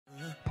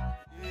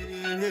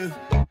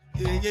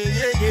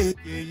I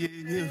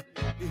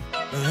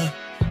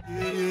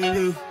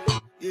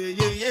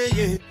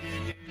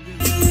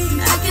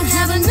can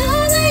have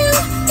another you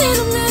in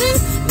a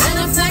minute.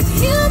 Matter of fact,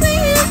 he'll be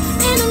here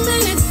in a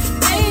minute,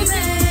 baby.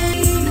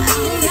 I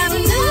can have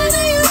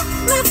another you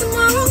by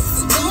tomorrow.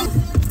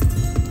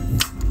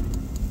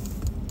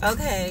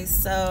 Okay,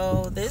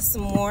 so this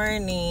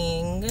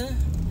morning,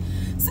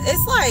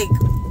 it's like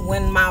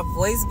when my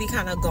voice be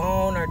kind of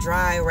gone or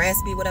dry,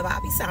 raspy, whatever, I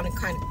be sounding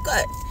kind of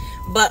good.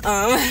 But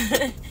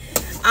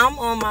I'm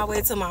on my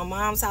way to my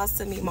mom's house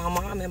to meet my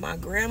mom and my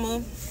grandma.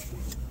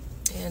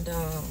 And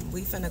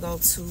we finna go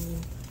to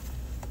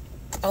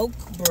Oak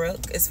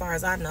Brook, as far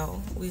as I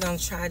know. We gonna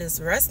try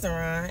this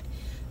restaurant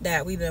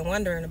that we've been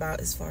wondering about,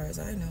 as far as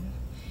I know.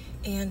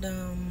 And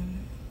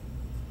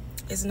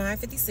it's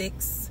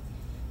 9:56.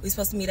 We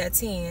supposed to meet at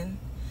 10.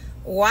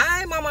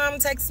 Why my mom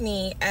texted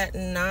me at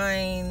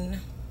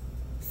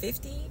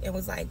 9:50 and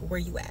was like, where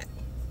you at?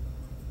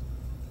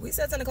 We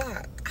said 10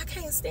 o'clock. I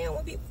can't stand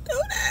when people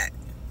do that.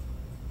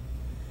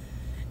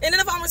 And then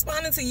if I'm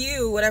responding to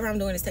you, whatever I'm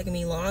doing is taking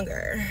me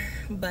longer.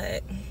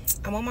 But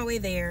I'm on my way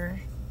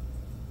there.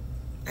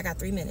 I got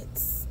 3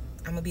 minutes.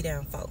 I'm gonna be there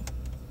in 4.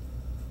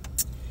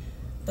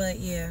 But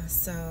yeah,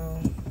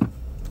 so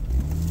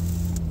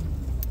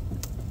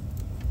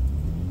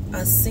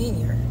a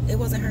senior, it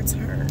wasn't her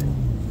turn.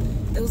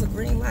 It was a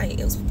green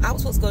light. I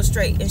was supposed to go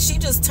straight and she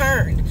just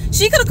turned.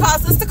 She could have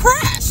caused us to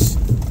crash.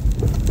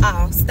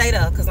 Oh, stay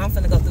there, because I'm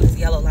finna go through this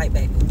yellow light,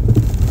 baby.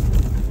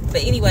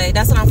 But anyway,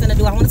 that's what I'm finna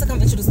do. I wanted to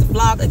come introduce the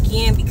vlog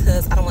again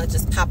because I don't want to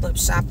just pop up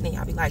shopping and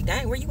y'all be like,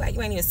 dang, where you at?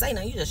 You ain't even say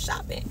nothing. You just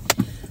shopping.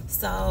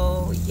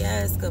 So,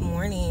 yes, good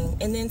morning.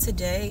 And then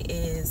today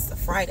is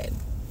Friday.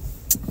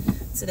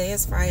 Today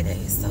is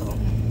Friday, so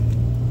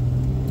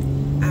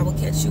I will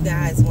catch you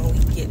guys when we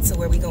get to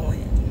where we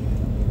going.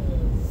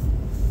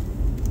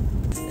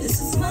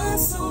 This is my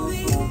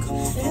story,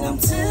 and I'm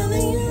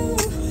telling you,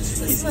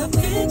 it's my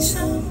picture.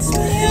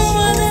 You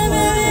are the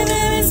very,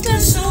 very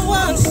special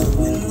one.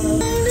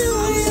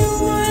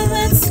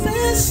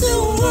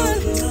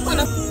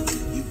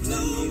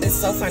 It's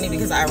so funny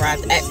because I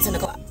arrived at 10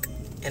 o'clock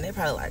and they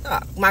probably like,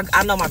 oh,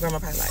 I know my grandma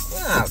probably like,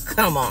 oh,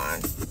 come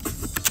on.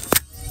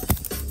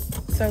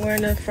 So we're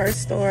in the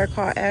first store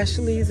called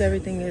Ashley's.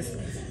 Everything is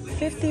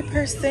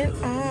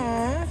 50%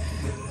 off.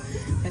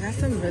 They got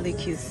some really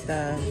cute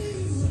stuff.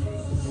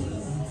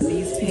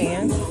 These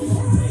pants,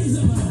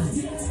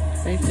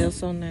 they feel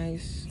so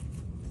nice.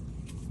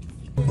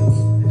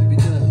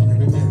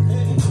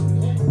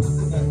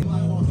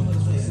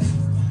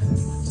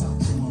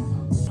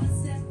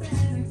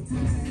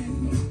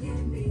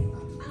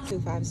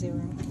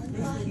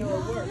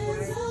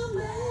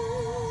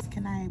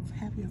 Can I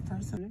have your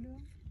first?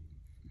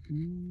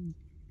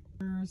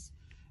 First,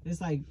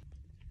 it's like.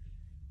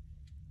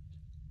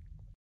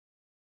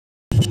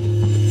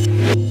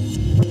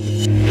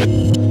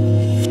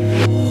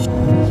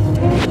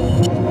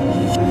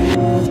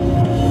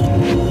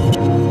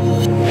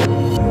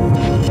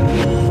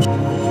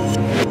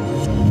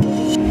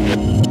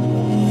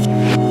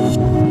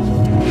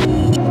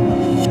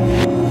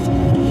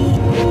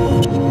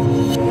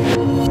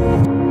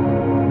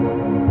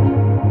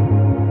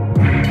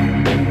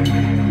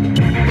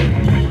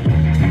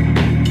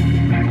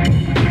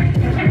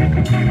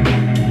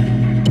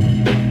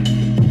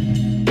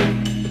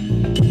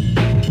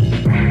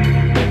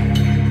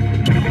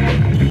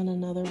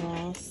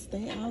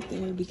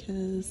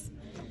 Because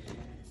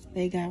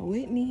they got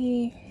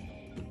Whitney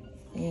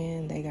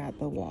and they got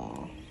the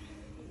wall.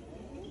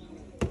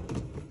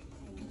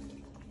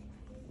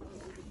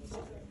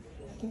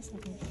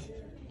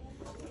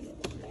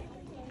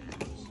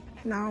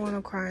 Now I want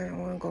to cry and I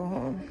want to go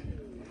home.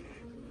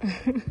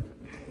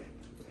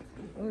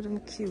 Oh, them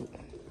cute.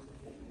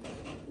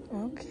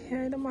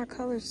 Okay, them are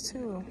colors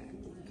too.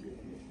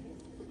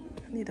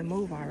 I need to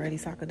move already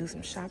so I could do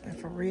some shopping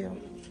for real.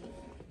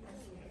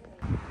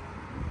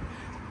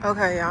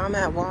 Okay, y'all, I'm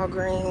at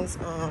Walgreens.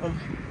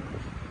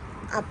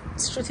 I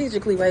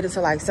strategically waited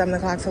till like 7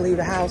 o'clock to leave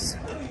the house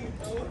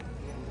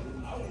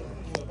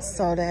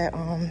so that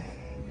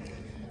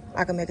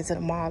I can make it to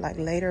the mall like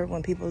later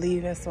when people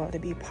leaving, so to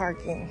be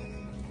parking.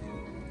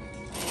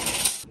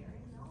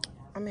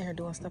 I'm in here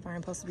doing stuff I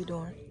ain't supposed to be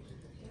doing.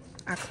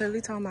 I clearly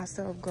told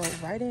myself go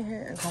right in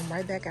here and come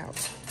right back out.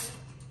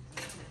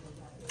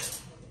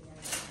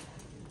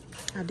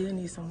 I did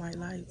need some white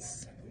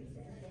lights.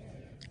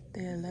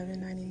 They're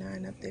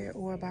 $11.99 up there,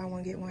 or buy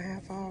one get one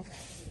half off.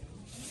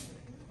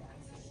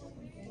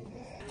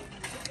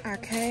 I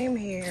came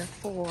here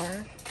for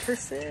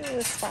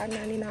Persis,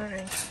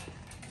 $5.99.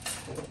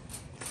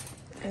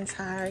 And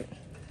Tide,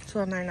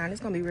 $12.99. It's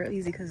gonna be real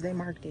easy because they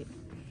marked it.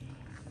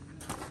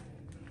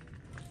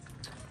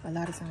 A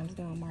lot of times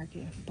they don't mark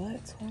it,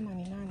 but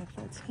 $12.99 and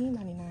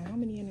 $14.99. How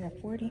many in there?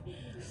 40.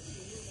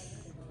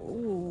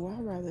 Ooh,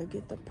 I'd rather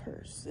get the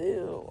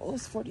Persil. Oh,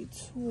 it's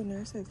 42 in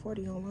there. It say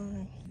 40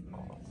 online.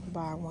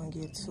 Buy one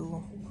get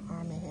two.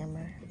 Arm &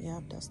 Hammer.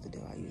 Yep, that's the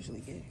deal I usually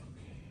get.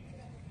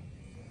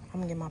 I'm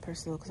gonna get my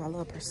Persil because I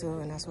love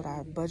Persil and that's what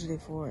I budgeted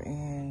for,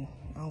 and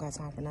I don't got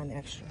time for nothing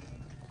extra.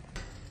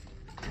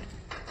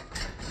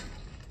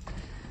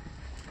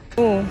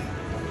 Ooh.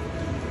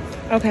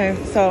 Okay,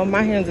 so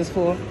my hands is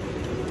full.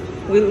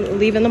 We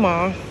leaving the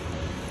mall.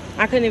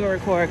 I couldn't even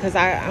record because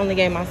I only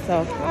gave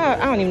myself, I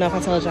don't even know if I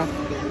told y'all,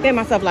 gave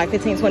myself like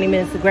 15-20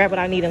 minutes to grab what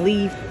I need and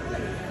leave.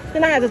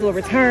 Then I had this little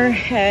return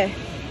at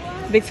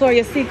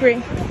Victoria's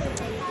Secret,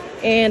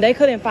 and they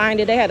couldn't find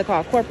it. They had to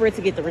call corporate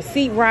to get the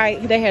receipt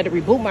right. They had to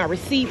reboot my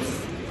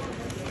receipts,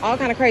 all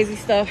kind of crazy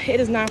stuff.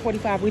 It is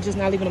 9:45. We just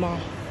not leaving the mall.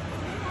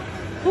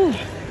 Whew.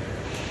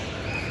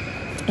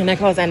 And they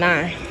close at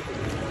 9.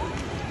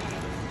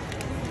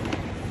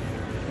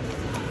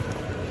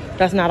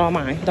 That's not all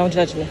mine. Don't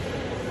judge me.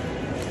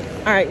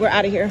 All right, we're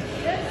out of here.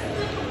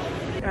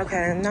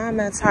 Okay, now I'm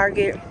at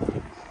Target.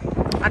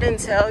 I didn't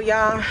tell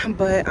y'all,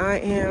 but I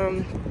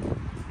am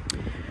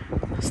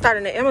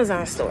starting an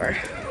Amazon store.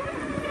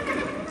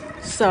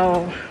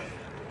 So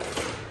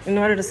in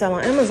order to sell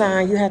on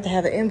Amazon, you have to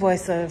have an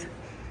invoice of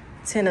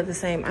 10 of the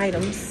same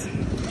items.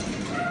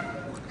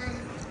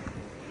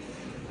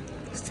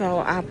 So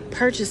I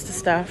purchased the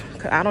stuff,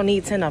 because I don't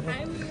need 10 of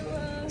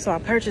them. So I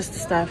purchased the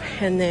stuff,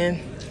 and then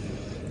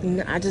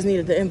I just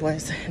needed the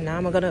invoice. Now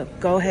I'm gonna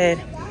go ahead,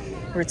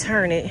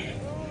 return it,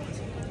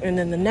 and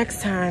then the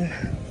next time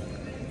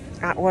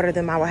I order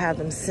them, I will have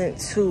them sent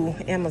to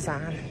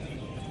Amazon.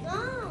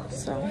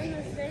 So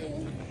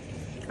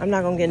I'm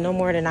not gonna get no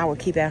more than I would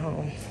keep at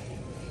home.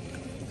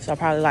 So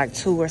probably like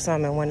 2 or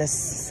something. When it's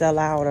sell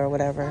out or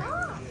whatever,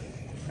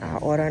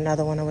 I'll order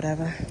another one or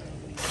whatever.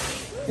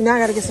 Now I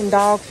gotta get some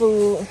dog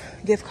food,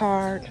 gift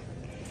card.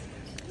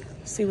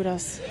 See what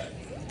else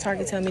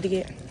Target tell me to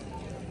get.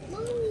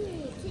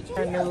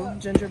 Our new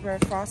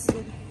gingerbread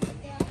frosted.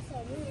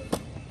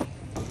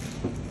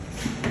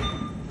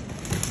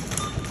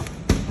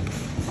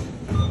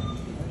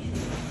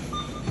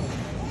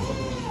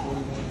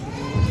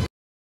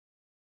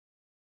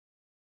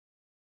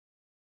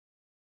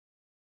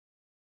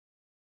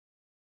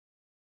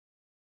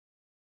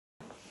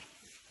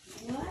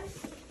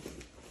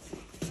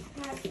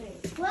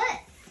 What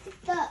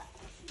the?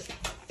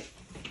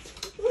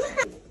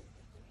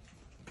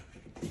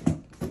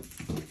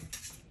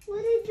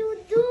 What did you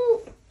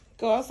do?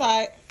 Go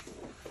outside.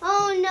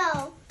 Oh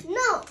no.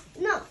 No.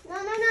 No. No,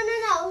 no, no, no,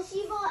 no.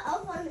 She got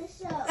up on the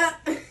shelf.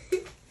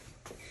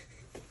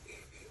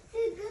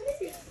 It's gonna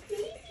be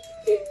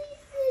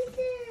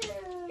creepy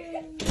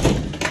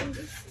when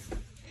we sit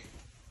down.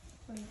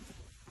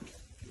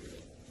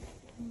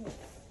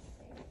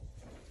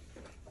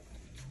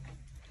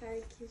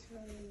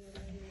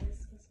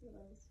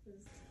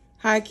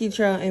 Hi,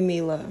 Keetra and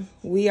Mila.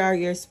 We are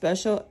your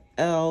special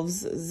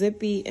elves,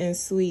 Zippy and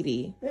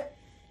Sweetie.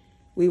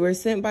 We were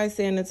sent by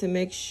Santa to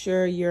make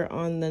sure you're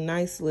on the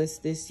nice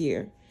list this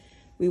year.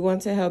 We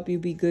want to help you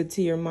be good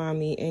to your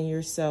mommy and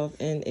yourself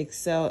and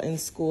excel in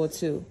school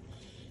too.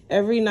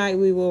 Every night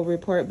we will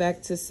report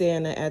back to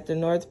Santa at the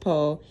North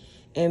Pole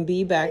and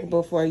be back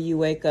before you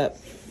wake up.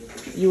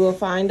 You will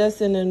find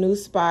us in a new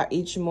spot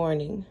each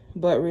morning.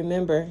 But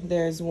remember,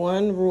 there's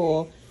one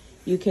rule.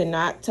 You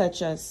cannot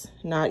touch us,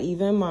 not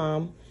even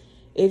Mom.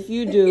 If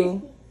you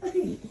do,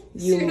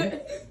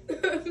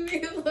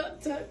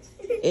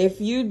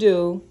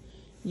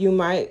 you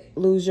might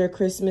lose your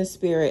Christmas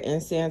spirit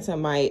and Santa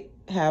might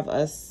have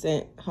us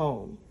sent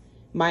home.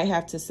 Might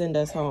have to send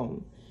us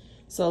home.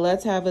 So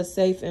let's have a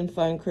safe and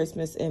fun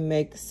Christmas and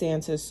make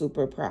Santa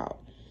super proud.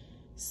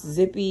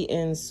 Zippy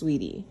and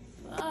Sweetie.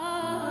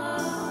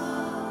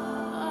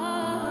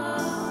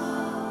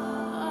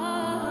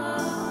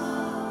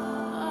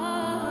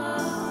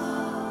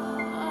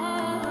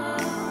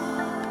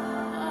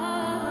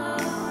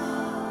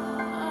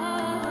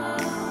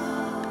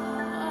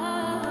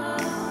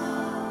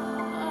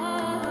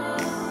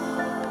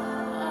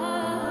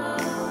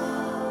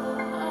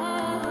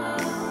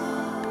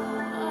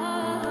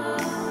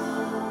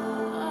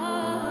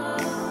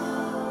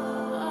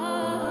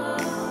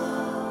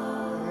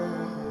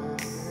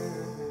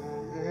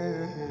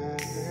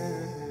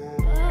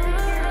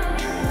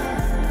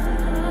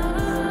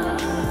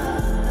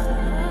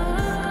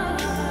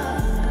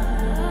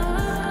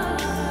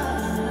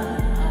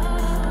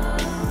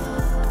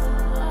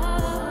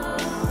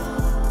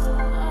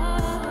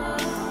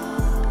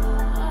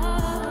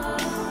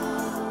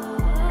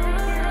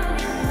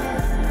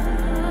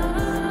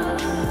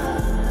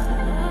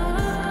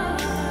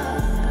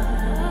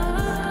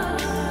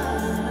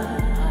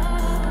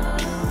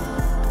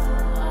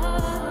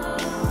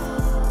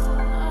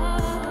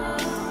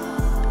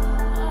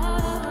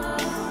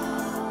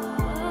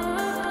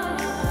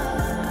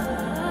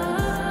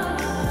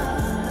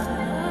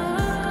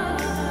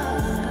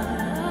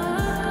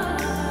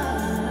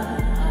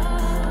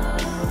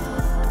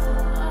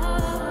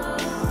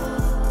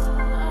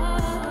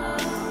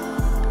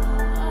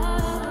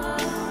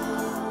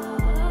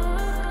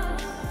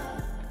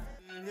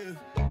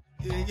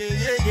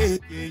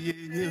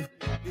 Yeah.